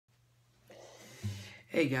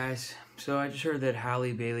Hey guys, so I just heard that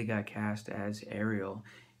Halle Bailey got cast as Ariel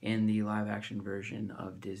in the live action version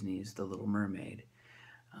of Disney's The Little Mermaid.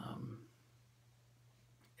 Um,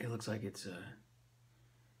 it looks like it's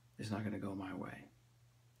not going to go my way.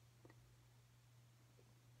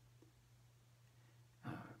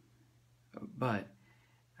 But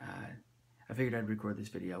I figured I'd record this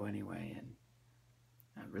video anyway and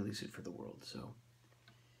release it for the world, so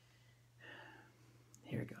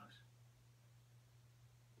here it goes.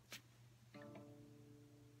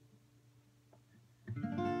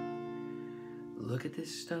 Look at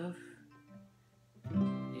this stuff,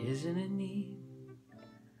 isn't it neat?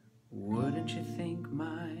 Wouldn't you think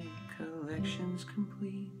my collection's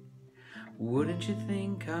complete? Wouldn't you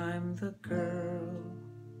think I'm the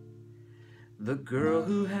girl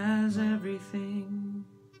who has everything?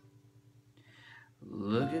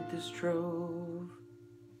 Look at this trove.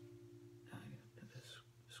 I got this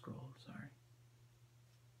scroll, sorry.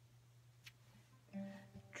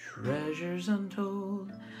 Treasures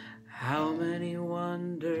untold. How many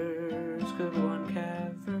wonders could one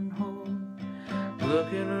cavern hold?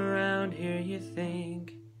 Looking around here you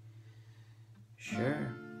think,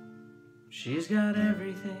 sure, she's got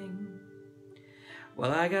everything.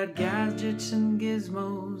 Well, I got gadgets and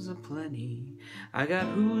gizmos aplenty. I got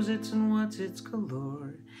who's its and what's its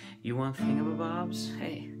galore. You want thingamabobs?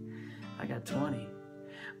 Hey, I got 20.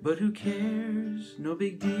 But who cares? No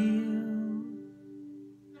big deal.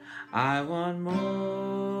 I want more.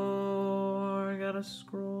 Gotta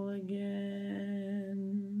scroll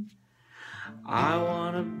again. I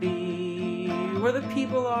wanna be where the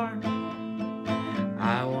people are.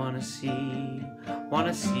 I wanna see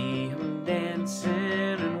him dancing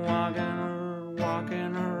and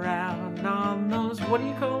walking around on those, what do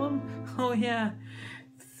you call them? Oh yeah,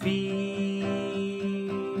 feet,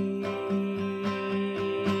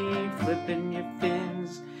 flipping your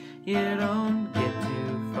fins, you don't get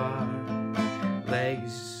too far.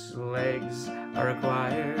 Legs are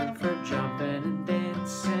required for jumping and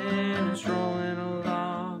dancing and strolling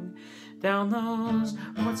along down those,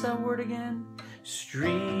 what's that word again?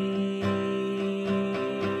 Street,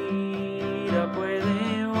 up where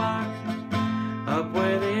they walk, up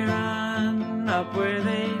where they run, up where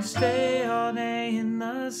they stay all day in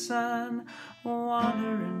the sun,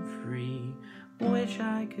 wandering free. Wish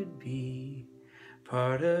I could be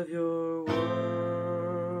part of your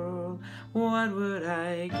world. What would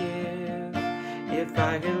I give if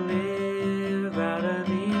I could live out of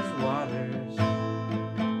these waters?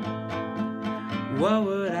 What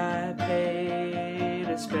would I pay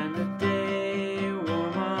to spend a day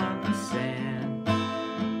warm on the sand?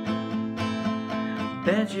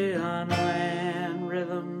 Bet you on land,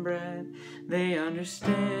 rhythm bred, they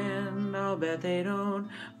understand. I'll bet they don't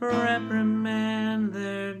reprimand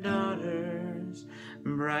their daughters,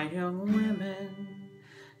 bright young women,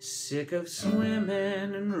 sick of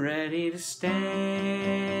swimming and ready to stand.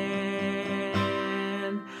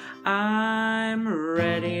 I'm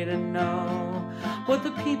ready to know what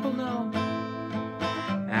the people know.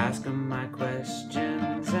 Ask them my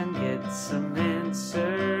questions and get some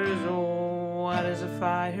answers. What is a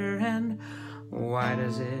fire and why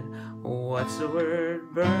does it, what's the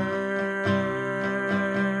word, burn?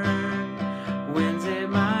 When's it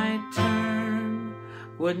my turn?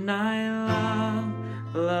 Wouldn't I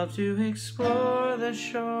love to explore the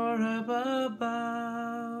shore up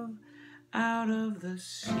above, out of the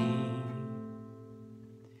sea.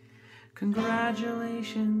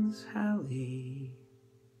 Congratulations, Halle.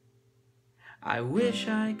 I wish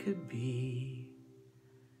I could be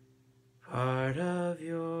part of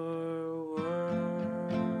your world.